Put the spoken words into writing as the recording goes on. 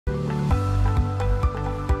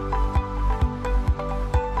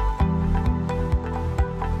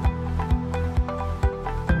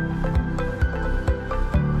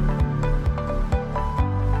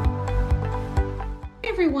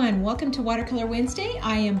everyone, welcome to Watercolor Wednesday.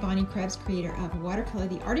 I am Bonnie Krebs, creator of Watercolor,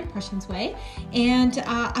 the Art Impressions Way, and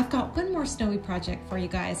I've got one more snowy project for you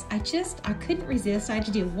guys. I couldn't resist. I had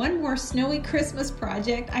to do one more snowy Christmas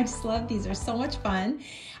project. I just love these, they're so much fun.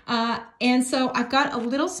 And so I've got a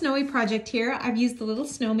little snowy project here. I've used the little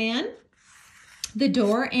snowman, the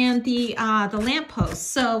door, and the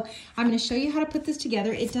lamppost. So I'm going to show you how to put this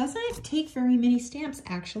together. It doesn't take very many stamps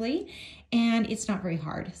actually, and it's not very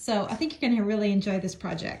hard. So I think you're going to really enjoy this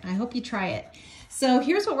project. I hope you try it. So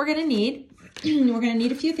here's what we're going to need. We're going to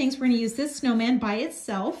need a few things. We're going to use this snowman by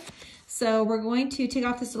itself. So we're going to take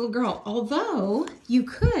off this little girl, although you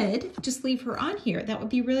could just leave her on here. That would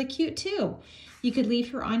be really cute too. You could leave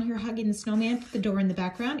her on here hugging the snowman, put the door in the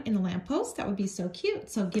background in the lamppost. That would be so cute.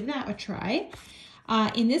 So give that a try.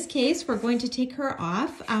 In this case, we're going to take her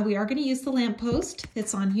off. We are going to use the lamppost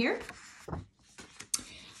that's on here.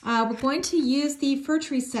 We're going to use the Fir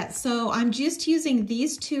Trees Set. So I'm just using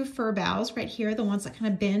these two fir boughs right here, the ones that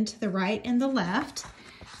kind of bend to the right and the left.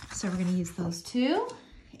 So we're going to use those two.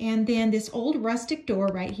 And then this old rustic door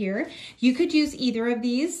right here. You could use either of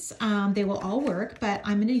these. They will all work, but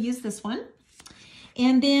I'm going to use this one.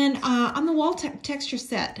 And then on the wall texture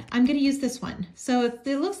set, I'm going to use this one. So it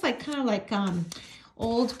looks like kind of like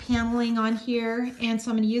old paneling on here. And so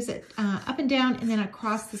I'm going to use it up and down and then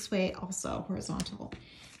across this way also horizontal.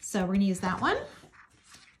 So we're going to use that one.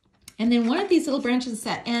 And then one of these little branches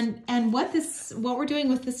set. And what we're doing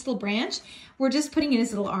with this little branch, we're just putting in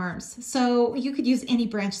as little arms. So you could use any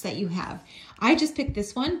branch that you have. I just picked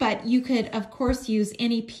this one, but you could of course use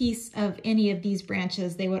any piece of any of these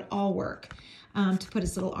branches. They would all work to put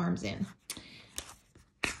his little arms in.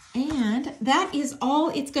 And that is all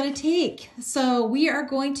it's going to take. So we are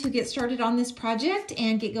going to get started on this project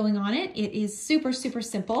and get going on it. It is super, super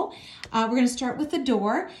simple. We're going to start with the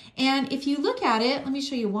door. And if you look at it, let me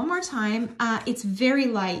show you one more time. It's very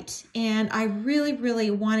light. And I really,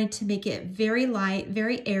 really wanted to make it very light,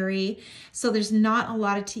 very airy. So there's not a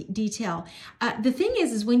lot of detail. The thing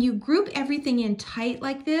is when you group everything in tight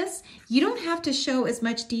like this, you don't have to show as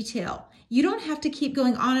much detail. You don't have to keep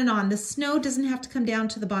going on and on. The snow doesn't have to come down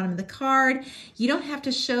to the bottom of the card. You don't have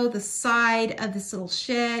to show the side of this little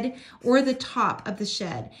shed or the top of the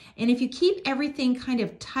shed. And if you keep everything kind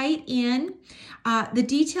of tight in, the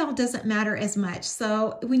detail doesn't matter as much.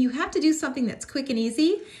 So when you have to do something that's quick and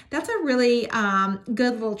easy, that's a really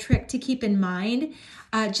good little trick to keep in mind.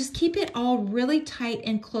 Just keep it all really tight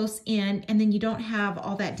and close in, and then you don't have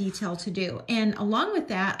all that detail to do. And along with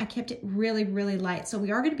that, I kept it really, really light. So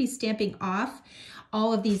we are going to be stamping off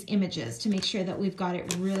all of these images to make sure that we've got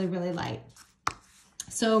it really, really light.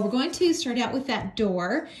 So we're going to start out with that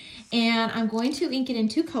door, and I'm going to ink it in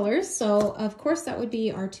two colors. So of course that would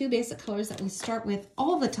be our two basic colors that we start with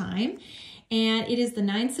all the time. And it is the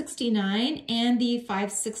 969 and the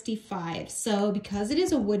 565. So because it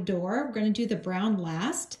is a wood door, we're going to do the brown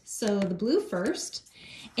last. So the blue first.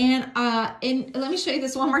 And let me show you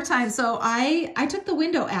this one more time. So I took the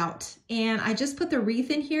window out and I just put the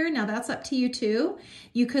wreath in here. Now that's up to you too.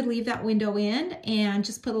 You could leave that window in and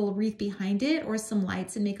just put a little wreath behind it or some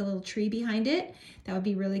lights and make a little tree behind it. That would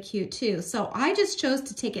be really cute too. So I just chose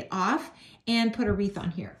to take it off and put a wreath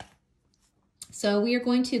on here. So we are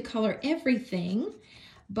going to color everything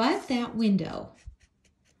but that window.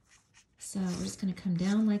 So we're just going to come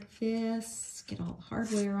down like this, get all the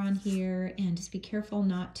hardware on here, and just be careful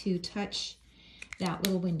not to touch that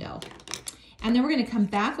little window. And then we're going to come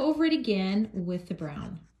back over it again with the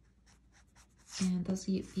brown. And those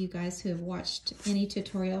of you guys who have watched any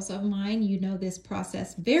tutorials of mine, you know this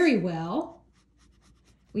process very well.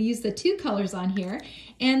 We use the two colors on here,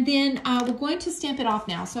 and then we're going to stamp it off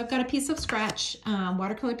now. So I've got a piece of scratch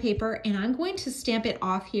watercolor paper, and I'm going to stamp it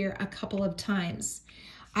off here a couple of times.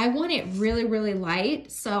 I want it really, really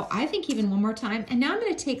light, so I think even one more time. And now I'm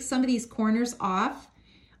going to take some of these corners off.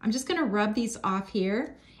 I'm just going to rub these off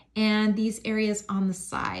here and these areas on the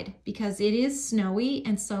side because it is snowy,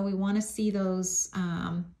 and so we want to see those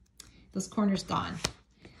corners gone.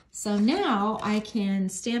 So now I can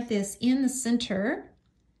stamp this in the center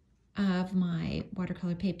of my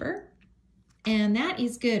watercolor paper, and that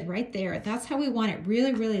is good right there. That's how we want it,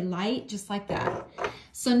 really, really light, just like that.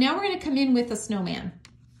 So now we're going to come in with a snowman,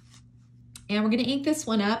 and we're going to ink this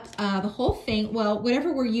one up, the whole thing, well,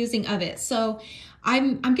 whatever we're using of it. So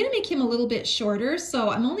I'm going to make him a little bit shorter, so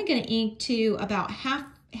I'm only going to ink to about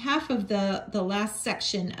half of the last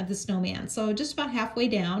section of the snowman, so just about halfway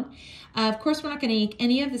down. Of course, we're not going to ink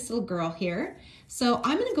any of this little girl here. So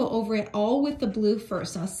I'm going to go over it all with the blue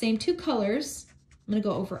first. Now, same two colors. I'm going to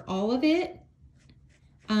go over all of it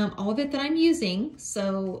all of it that I'm using.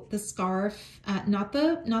 So the scarf, not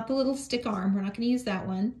the little stick arm, we're not going to use that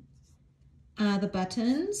one. The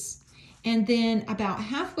buttons, and then about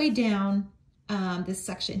halfway down this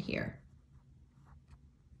section here.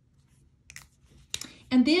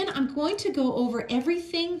 And then I'm going to go over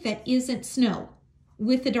everything that isn't snow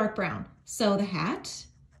with the dark brown. So the hat,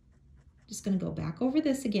 just going to go back over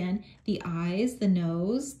this again, the eyes, the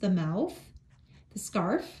nose, the mouth, the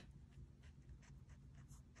scarf,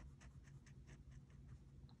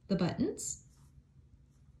 the buttons,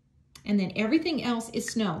 and then everything else is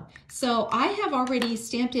snow. So I have already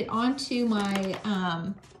stamped it onto my,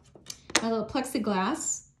 my little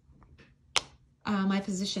plexiglass, my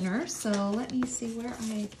positioner. So let me see where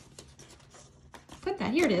I put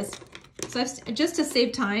that. Here it is. So I've, just to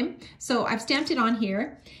save time, so I've stamped it on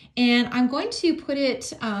here, and I'm going to put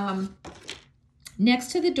it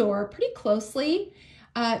next to the door pretty closely,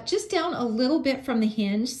 just down a little bit from the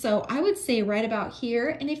hinge. So I would say right about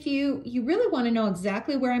here. And if you really want to know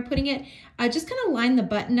exactly where I'm putting it, just kind of line the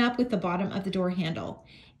button up with the bottom of the door handle.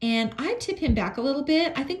 And I tip him back a little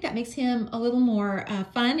bit. I think that makes him a little more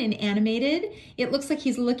fun and animated. It looks like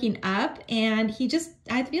he's looking up, and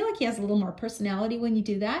I feel like he has a little more personality when you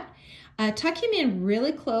do that. Tuck him in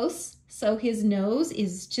really close so his nose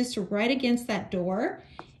is just right against that door,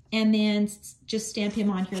 and then just stamp him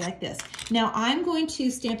on here like this. Now I'm going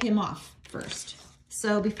to stamp him off first.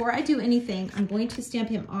 So before I do anything, I'm going to stamp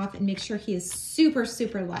him off and make sure he is super,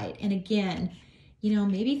 super light. And again, you know,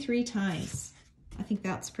 maybe 3 times. I think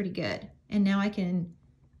that's pretty good. And now I can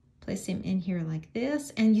place him in here like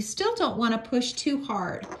this. And you still don't want to push too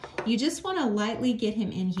hard. You just want to lightly get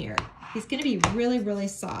him in here. He's going to be really, really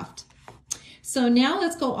soft. So now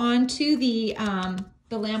let's go on to the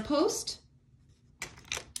lamppost.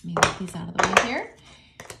 Let me get these out of the way here.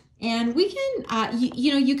 And we can,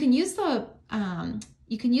 you can use the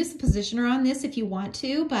positioner on this if you want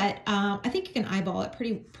to, but I think you can eyeball it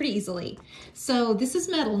pretty easily. So this is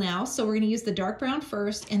metal now, so we're going to use the dark brown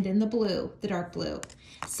first, and then the blue, the dark blue.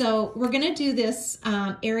 So we're going to do this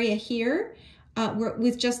area here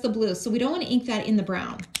with just the blue. So we don't want to ink that in the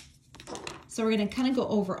brown. So we're going to kind of go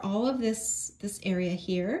over all of this area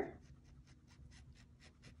here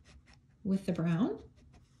with the brown,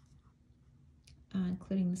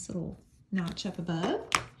 including this little notch up above,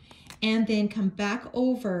 and then come back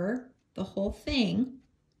over the whole thing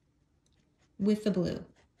with the blue.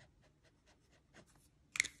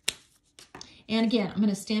 And again, I'm going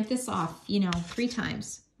to stamp this off, 3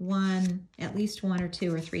 times. At least one or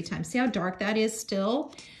 2 or 3 times. See how dark that is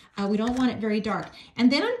still? We don't want it very dark.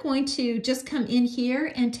 And then I'm going to just come in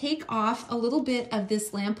here and take off a little bit of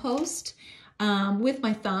this lamppost with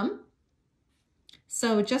my thumb.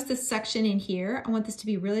 So just this section in here, I want this to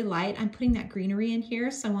be really light. I'm putting that greenery in here,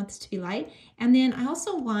 so I want this to be light. And then I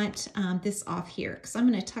also want this off here, because I'm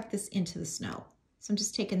going to tuck this into the snow. So I'm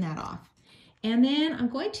just taking that off. And then I'm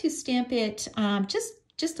going to stamp it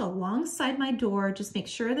just alongside my door. Just make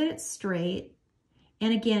sure that it's straight.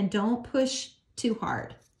 And again, don't push too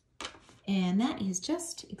hard. And that is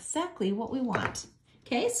just exactly what we want.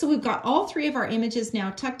 Okay, so we've got all 3 of our images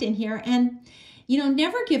now tucked in here. And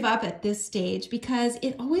never give up at this stage, because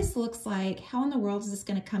it always looks like, how in the world is this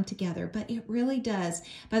going to come together? But it really does.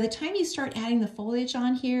 By the time you start adding the foliage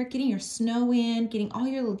on here, getting your snow in, getting all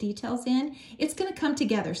your little details in, it's going to come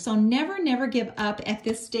together. So never, never give up at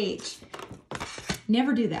this stage.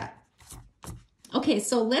 Never do that. Okay,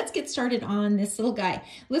 so let's get started on this little guy.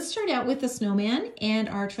 Let's start out with the snowman and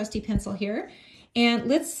our trusty pencil here. And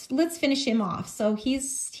let's finish him off. So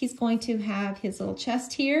he's going to have his little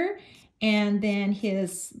chest here, and then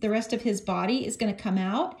the rest of his body is going to come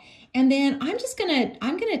out. And then I'm going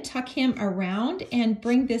to tuck him around and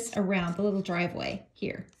bring this around the little driveway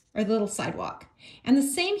here, or the little sidewalk. And the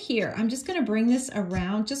same here. I'm just going to bring this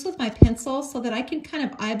around just with my pencil so that I can kind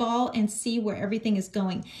of eyeball and see where everything is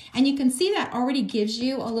going. And you can see that already gives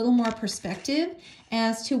you a little more perspective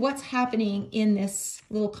as to what's happening in this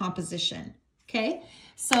little composition. Okay,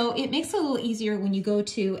 so it makes it a little easier when you go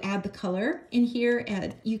to add the color in here,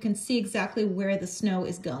 and you can see exactly where the snow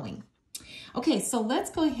is going. Okay, so let's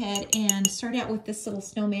go ahead and start out with this little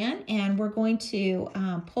snowman, and we're going to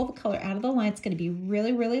pull the color out of the line. It's going to be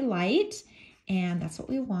really, really light, and that's what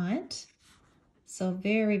we want. So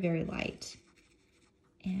very, very light.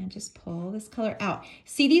 And just pull this color out.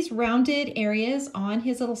 See these rounded areas on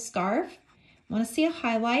his little scarf? I want to see a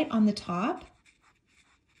highlight on the top.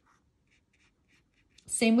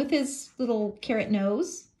 Same with his little carrot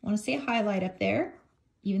nose. I want to see a highlight up there.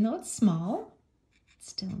 Even though it's small, it's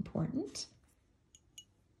still important.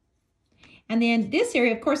 And then this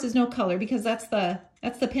area, of course, is no color because that's the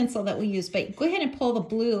That's the pencil that we use, but go ahead and pull the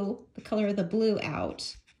blue, the color of the blue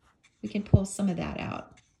out. We can pull some of that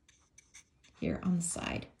out here on the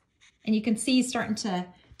side. And you can see he's starting to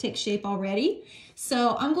take shape already.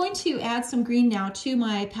 So I'm going to add some green now to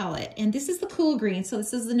my palette. And this is the cool green. So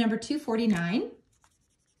this is the number 249.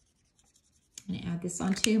 I'm gonna add this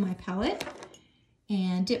onto my palette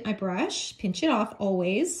and dip my brush, pinch it off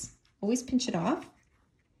always pinch it off.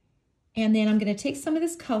 And then I'm gonna take some of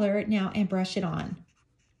this color now and brush it on.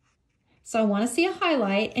 So I wanna see a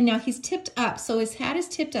highlight, and now he's tipped up. So his hat is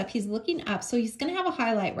tipped up, he's looking up. So he's gonna have a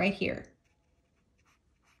highlight right here.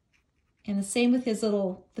 And the same with his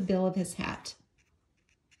the bill of his hat.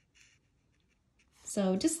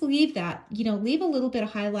 So just leave that, leave a little bit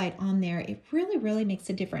of highlight on there. It really, really makes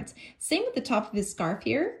a difference. Same with the top of his scarf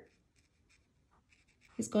here.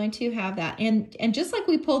 He's going to have that. And just like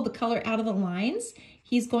we pulled the color out of the lines,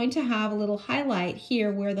 he's going to have a little highlight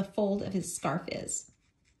here where the fold of his scarf is.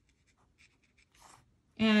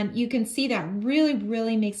 And you can see that really,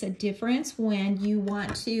 really makes a difference when you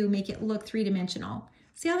want to make it look three-dimensional.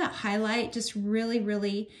 See how that highlight just really,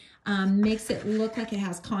 really makes it look like it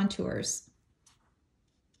has contours.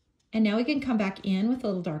 And now we can come back in with a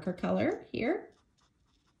little darker color here.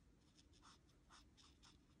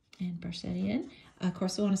 And brush that in. Of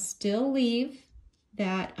course, we want to still leave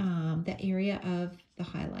that, that area of the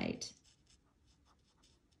highlight.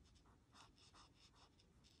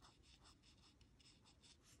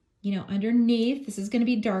 Underneath, this is going to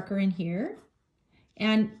be darker in here.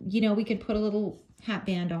 And, we could put a little hat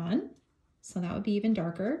band on, so that would be even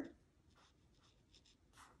darker.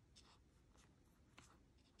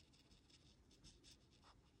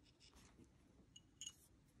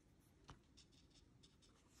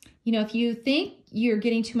 If you think you're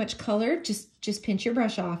getting too much color, just pinch your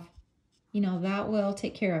brush off. That will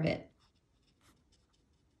take care of it.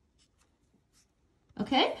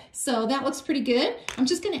 Okay, so that looks pretty good. I'm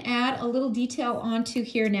just going to add a little detail onto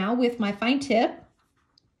here now with my fine tip.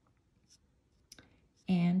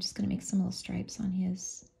 And I'm just going to make some little stripes on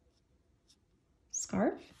his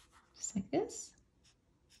scarf, just like this.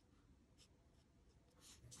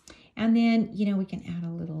 And then, we can add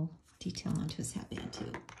a little detail onto his hat band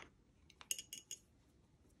too.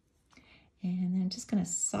 And then I'm just going to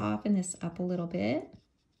soften this up a little bit.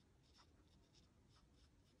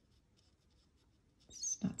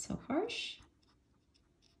 It's not so harsh.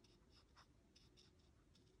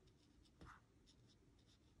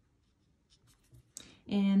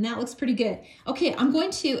 And that looks pretty good. Okay, I'm going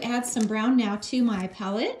to add some brown now to my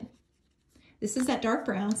palette. This is that dark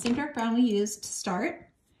brown, same dark brown we used to start.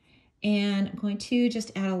 And I'm going to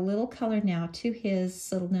just add a little color now to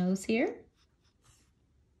his little nose here.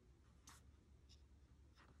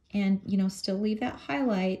 And, still leave that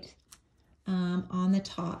highlight on the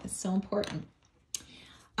top. It's so important.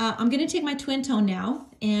 I'm going to take my twin tone now,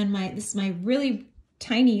 and this is my really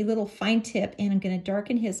tiny little fine tip, and I'm going to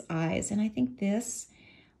darken his eyes. And I think this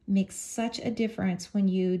makes such a difference when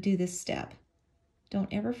you do this step.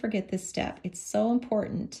 Don't ever forget this step. It's so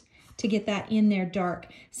important to get that in there dark.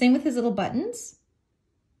 Same with his little buttons.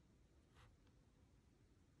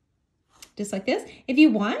 Just like this. If you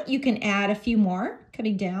want, you can add a few more,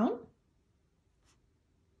 cutting down.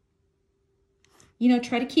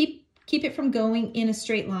 Try to keep it from going in a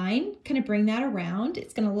straight line. Kind of bring that around.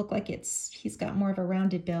 It's going to look like he's got more of a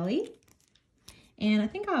rounded belly. And I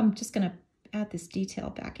think I'm just going to add this detail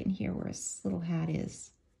back in here where his little hat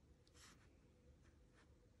is.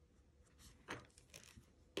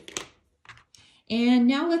 And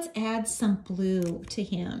now let's add some blue to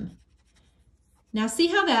him. Now see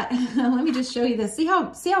how that, let me just show you this. See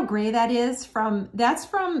how gray that is? That's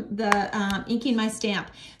from the inking my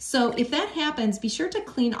stamp. So if that happens, be sure to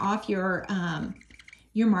clean off your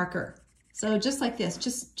marker. So just like this,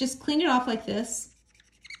 just clean it off like this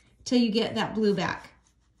till you get that blue back.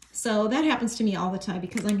 So that happens to me all the time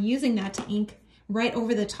because I'm using that to ink right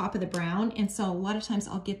over the top of the brown. And so a lot of times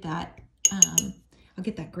I'll get that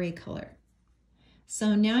gray color.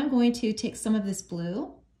 So now I'm going to take some of this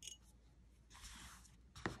blue.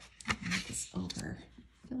 Move this over.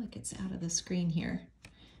 I feel like it's out of the screen here.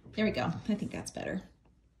 There we go. I think that's better.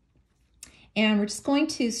 And we're just going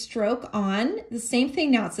to stroke on the same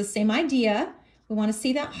thing now. It's the same idea. We want to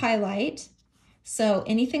see that highlight. So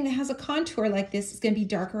anything that has a contour like this is going to be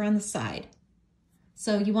darker on the side.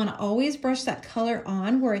 So you want to always brush that color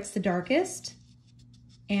on where it's the darkest.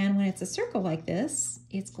 And when it's a circle like this,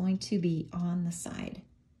 it's going to be on the side.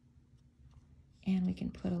 And we can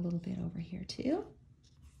put a little bit over here too.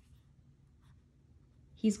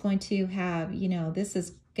 He's going to have, this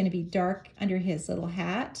is going to be dark under his little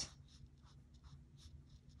hat.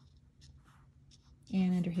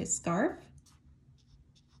 and under his scarf.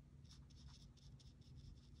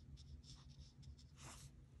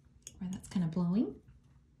 Where that's kind of blowing.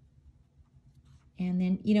 And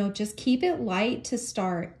then, you know, just keep it light to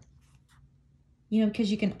start. You know,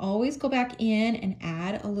 because you can always go back in and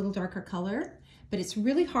add a little darker color, but it's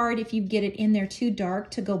really hard if you get it in there too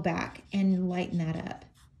dark to go back and lighten that up.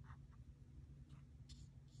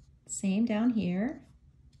 Same down here.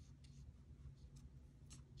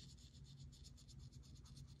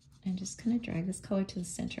 And just kind of drag this color to the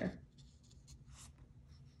center.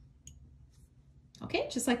 Okay,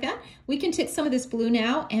 just like that. We can take some of this blue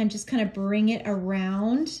now and just kind of bring it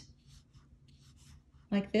around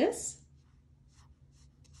like this.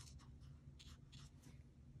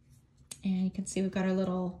 And you can see we've got our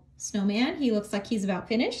little snowman. He looks like he's about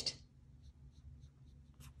finished.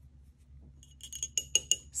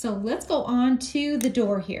 So let's go on to the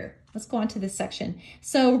door here. Let's go on to this section.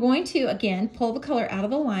 So we're going to, again, pull the color out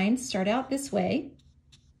of the line, start out this way,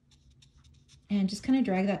 and just kind of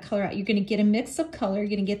drag that color out. You're gonna get a mix of color. You're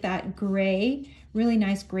gonna get that gray, really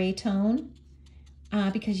nice gray tone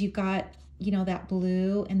because you've got, you know, that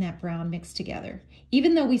blue and that brown mixed together.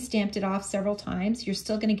 Even though we stamped it off several times, you're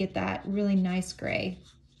still gonna get that really nice gray.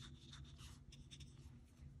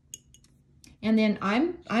 And then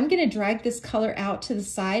I'm gonna drag this color out to the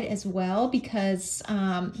side as well because,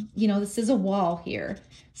 you know, this is a wall here.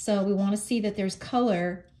 So we wanna see that there's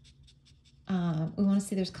color, on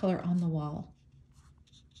the wall.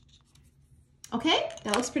 Okay,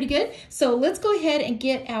 that looks pretty good. So let's go ahead and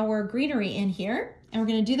get our greenery in here. And we're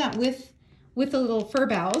gonna do that with the little fir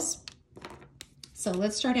boughs. So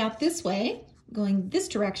let's start out this way, going this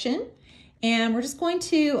direction. And we're just going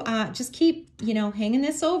to just keep, you know, hanging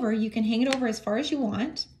this over. You can hang it over as far as you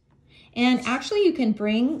want. And actually you can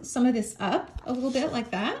bring some of this up a little bit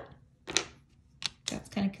like that. That's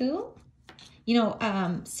kind of cool. You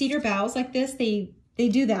know, cedar boughs like this, they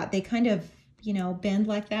do that. They kind of, you know, bend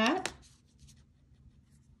like that.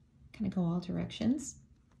 Kind of go all directions.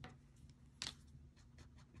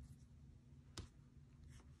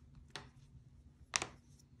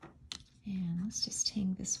 And let's just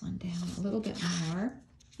hang this one down a little bit more.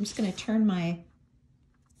 I'm just going to turn my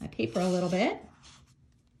paper a little bit.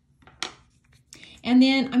 And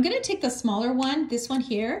then I'm going to take the smaller one, this one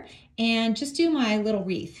here, and just do my little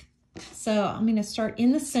wreath. So I'm going to start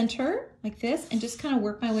in the center like this and just kind of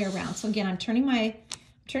work my way around. So again, I'm turning my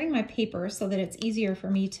paper so that it's easier for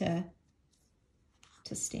me to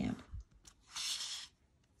stamp.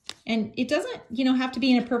 And it doesn't, you know, have to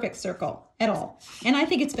be in a perfect circle at all. And I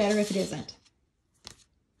think it's better if it isn't.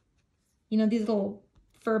 You know, these little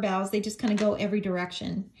fir boughs, they just kind of go every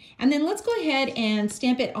direction. And then let's go ahead and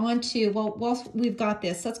stamp it onto, well, whilst we've got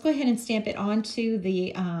this, let's go ahead and stamp it onto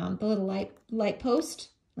the little lamp post.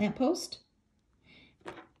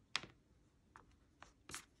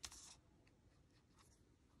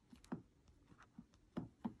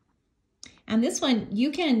 And this one,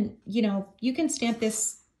 you can, you know, you can stamp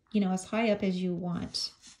this, you know, as high up as you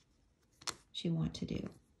want to do.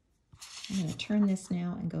 I'm going to turn this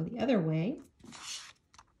now and go the other way.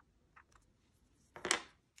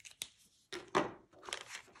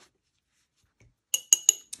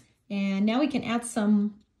 And now we can add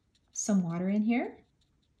some water in here.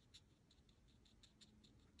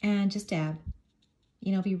 And just dab.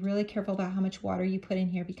 You know, be really careful about how much water you put in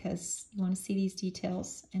here because you want to see these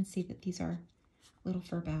details and see that these are little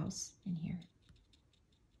fir boughs in here.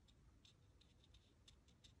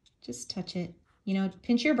 Just touch it. You know,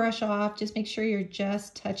 pinch your brush off. Just make sure you're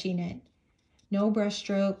just touching it. No brush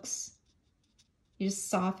strokes. You're just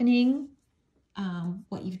softening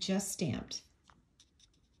what you've just stamped.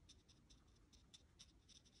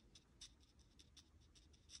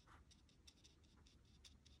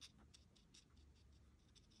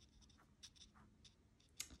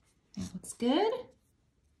 That looks good.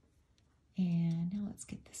 And now let's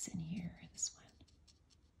get this in here, this one.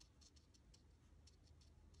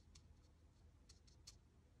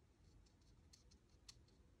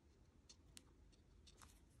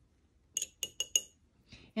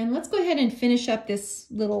 And let's go ahead and finish up this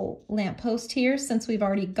little lamp post here since we've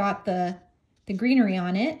already got the greenery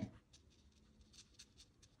on it.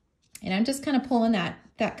 And I'm just kind of pulling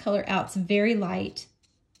that color out. It's very light,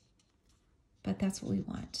 but that's what we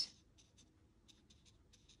want.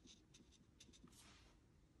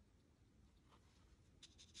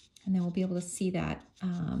 And then we'll be able to see that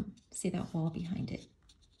wall behind it.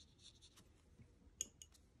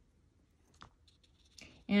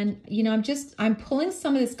 And, you know, I'm pulling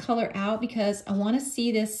some of this color out because I want to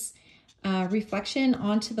see this reflection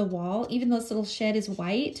onto the wall. Even though this little shed is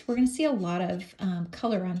white, we're going to see a lot of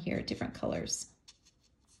color on here, different colors.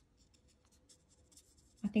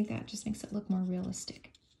 I think that just makes it look more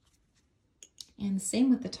realistic. And the same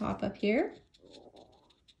with the top up here.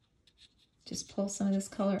 Just pull some of this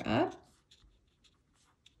color up.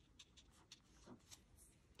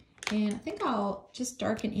 And I think I'll just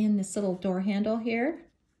darken in this little door handle here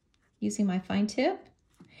using my fine tip.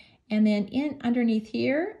 And then in underneath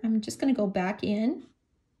here, I'm just going to go back in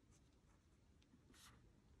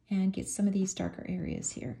and get some of these darker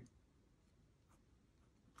areas here.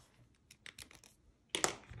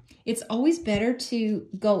 It's always better to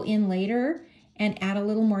go in later and add a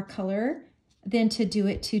little more color than to do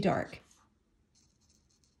it too dark.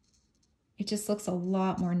 It just looks a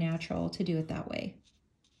lot more natural to do it that way.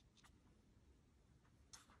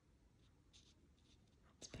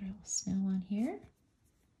 Let's put a little snow on here.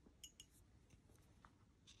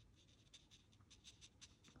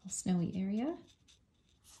 A little snowy area.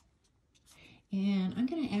 And I'm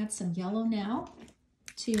going to add some yellow now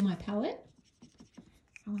to my palette.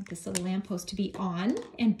 I want this little lamppost to be on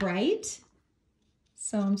and bright.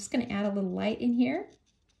 So I'm just going to add a little light in here.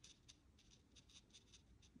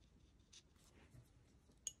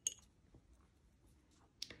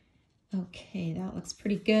 Okay, that looks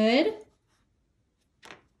pretty good.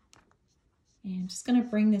 And I'm just going to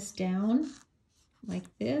bring this down like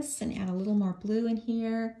this and add a little more blue in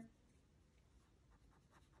here.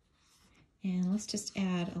 And let's just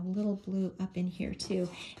add a little blue up in here too.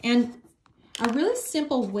 And a really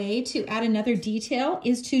simple way to add another detail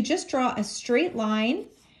is to just draw a straight line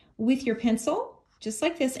with your pencil, just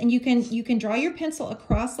like this. And you can draw your pencil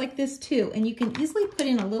across like this too. And you can easily put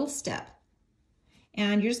in a little step.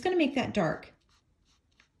 And you're just going to make that dark.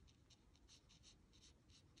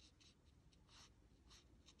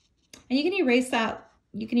 And you can erase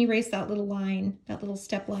that little line, that little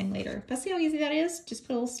step line later. But see how easy that is? Just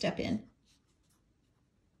put a little step in.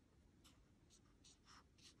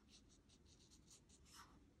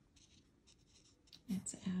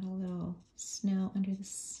 Let's add a little snow under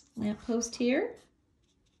this lamppost here.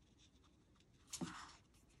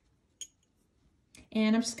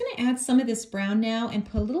 And I'm just going to add some of this brown now and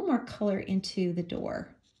put a little more color into the door.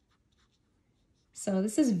 So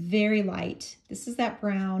this is very light. This is that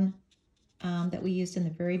brown that we used in the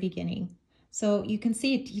very beginning. So you can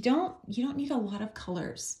see you don't need a lot of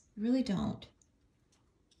colors. You really don't.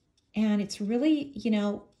 And it's really,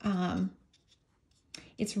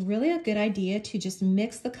 it's really a good idea to just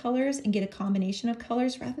mix the colors and get a combination of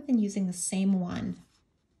colors rather than using the same one.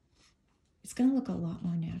 It's going to look a lot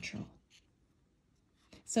more natural.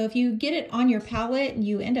 So if you get it on your palette and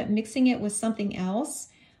you end up mixing it with something else,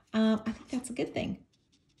 I think that's a good thing.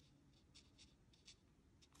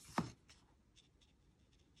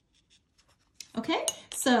 Okay,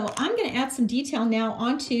 so I'm going to add some detail now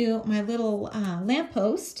onto my little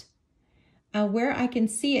lamppost. Where I can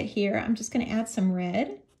see it here, I'm just going to add some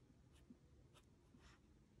red.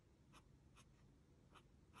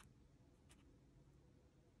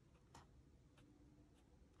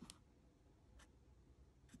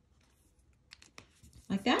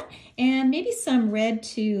 Like that, and maybe some red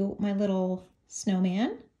to my little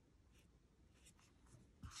snowman.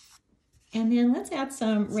 And then let's add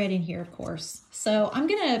some red in here, of course. So I'm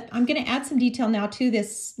gonna add some detail now to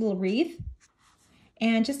this little wreath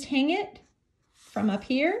and just hang it from up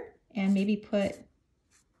here and maybe put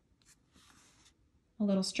a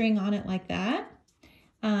little string on it like that.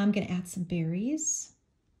 I'm gonna add some berries.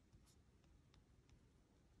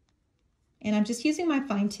 And I'm just using my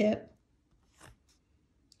fine tip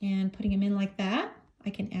and putting them in like that. I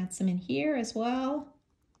can add some in here as well.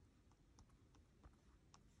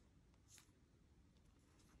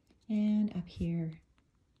 And up here.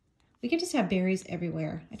 We can just have berries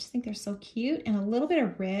everywhere. I just think they're so cute, and a little bit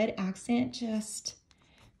of red accent just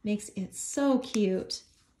makes it so cute.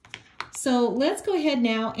 So let's go ahead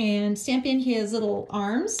now and stamp in his little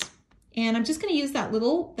arms. And I'm just gonna use that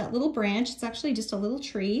little branch. It's actually just a little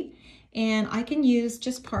tree, and I can use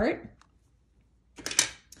just part.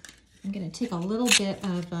 I'm going to take a little bit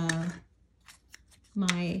of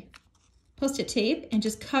my Post-it tape and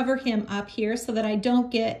just cover him up here so that I don't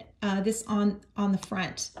get this on the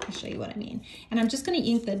front. I'll show you what I mean. And I'm just going to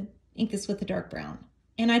ink this with the dark brown.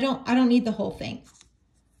 And I don't need the whole thing.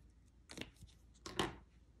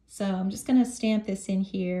 So I'm just going to stamp this in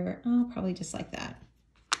here. Oh, probably just like that.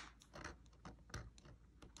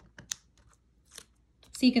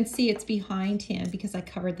 So you can see it's behind him because I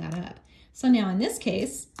covered that up. So now in this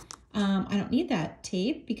case, I don't need that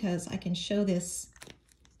tape because I can show this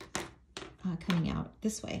coming out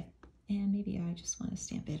this way. And maybe I just want to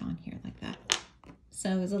stamp it on here like that.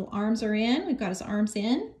 So his little arms are in. We've got his arms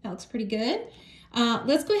in. That looks pretty good.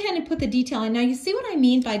 Let's go ahead and put the detail in. Now you see what I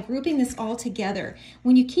mean by grouping this all together.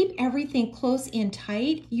 When you keep everything close in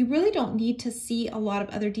tight, you really don't need to see a lot of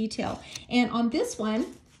other detail. And on this one,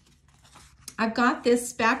 I've got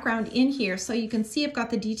this background in here so you can see I've got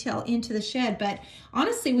the detail into the shed, but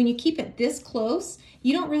honestly, when you keep it this close,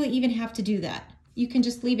 you don't really even have to do that. You can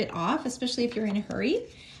just leave it off, especially if you're in a hurry.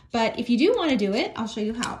 But if you do want to do it, I'll show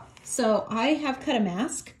you how. So I have cut a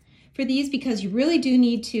mask for these because you really do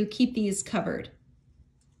need to keep these covered.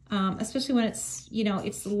 Especially when it's, you know,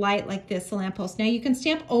 it's light like this, the lamppost. Now you can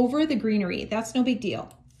stamp over the greenery, that's no big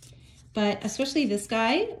deal. But especially this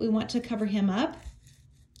guy, we want to cover him up.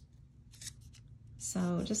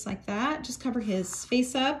 So just like that, just cover his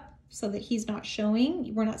face up so that he's not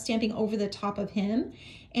showing. We're not stamping over the top of him.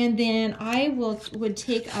 And then I would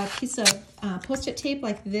take a piece of Post-it tape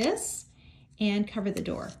like this and cover the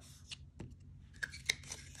door.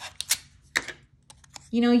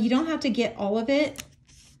 You know, you don't have to get all of it,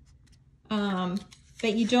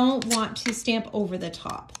 but you don't want to stamp over the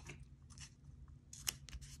top.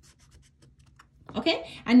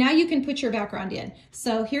 Okay, and now you can put your background in.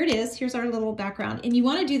 So here it is, here's our little background. And you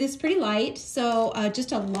wanna do this pretty light, so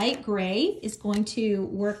just a light gray is going to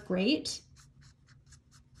work great.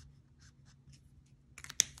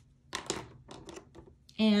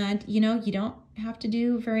 And you know, you don't have to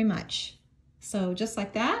do very much. So just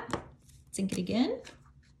like that, sink it again.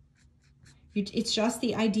 It's just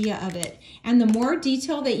the idea of it. And the more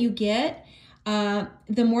detail that you get,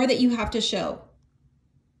 the more that you have to show.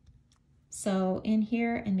 So in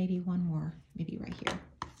here, and maybe one more, maybe right here.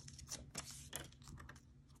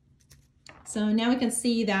 So now we can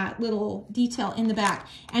see that little detail in the back.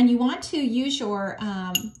 And you want to use your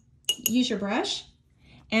brush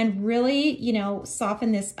and really, you know,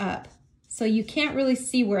 soften this up. So you can't really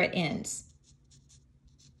see where it ends.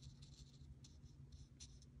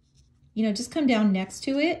 You know, just come down next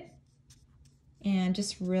to it and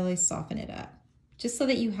just really soften it up. Just so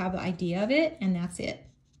that you have the idea of it, and that's it.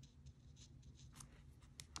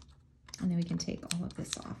 And then we can take all of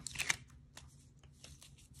this off.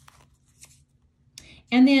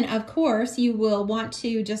 And then of course you will want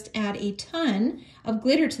to just add a ton of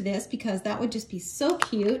glitter to this because that would just be so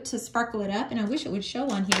cute to sparkle it up. And I wish it would show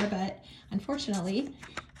on here, but unfortunately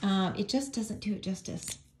it just doesn't do it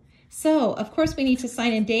justice. So of course we need to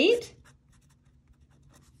sign and date.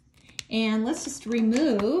 And let's just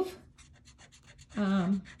remove,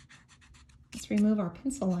 our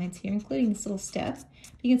pencil lines here, including this little step.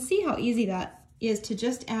 You can see how easy that is to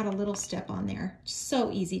just add a little step on there.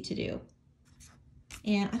 So easy to do.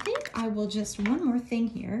 And I think I will just, one more thing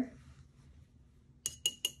here.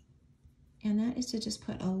 And that is to just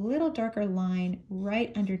put a little darker line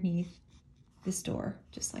right underneath this door,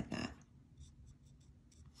 just like that.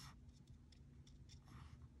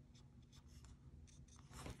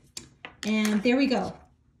 And there we go.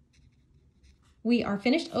 We are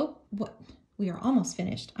finished. Oh, what? We are almost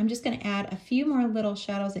finished. I'm just going to add a few more little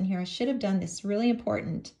shadows in here. I should have done this, really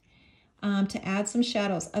important, to add some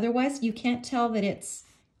shadows. Otherwise, you can't tell that it's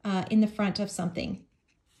in the front of something.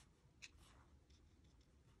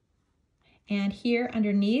 And here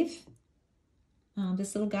underneath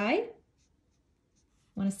this little guy,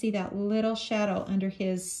 want to see that little shadow under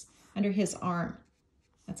his arm.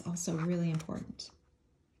 That's also really important.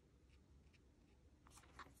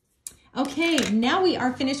 Okay, now we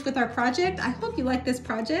are finished with our project. I hope you like this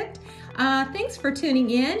project. Thanks for tuning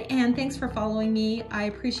in and thanks for following me. I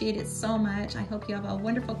appreciate it so much. I hope you have a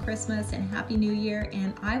wonderful Christmas and Happy New Year,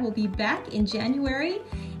 and I will be back in January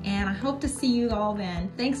and I hope to see you all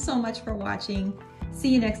then. Thanks so much for watching. See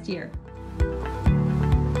you next year.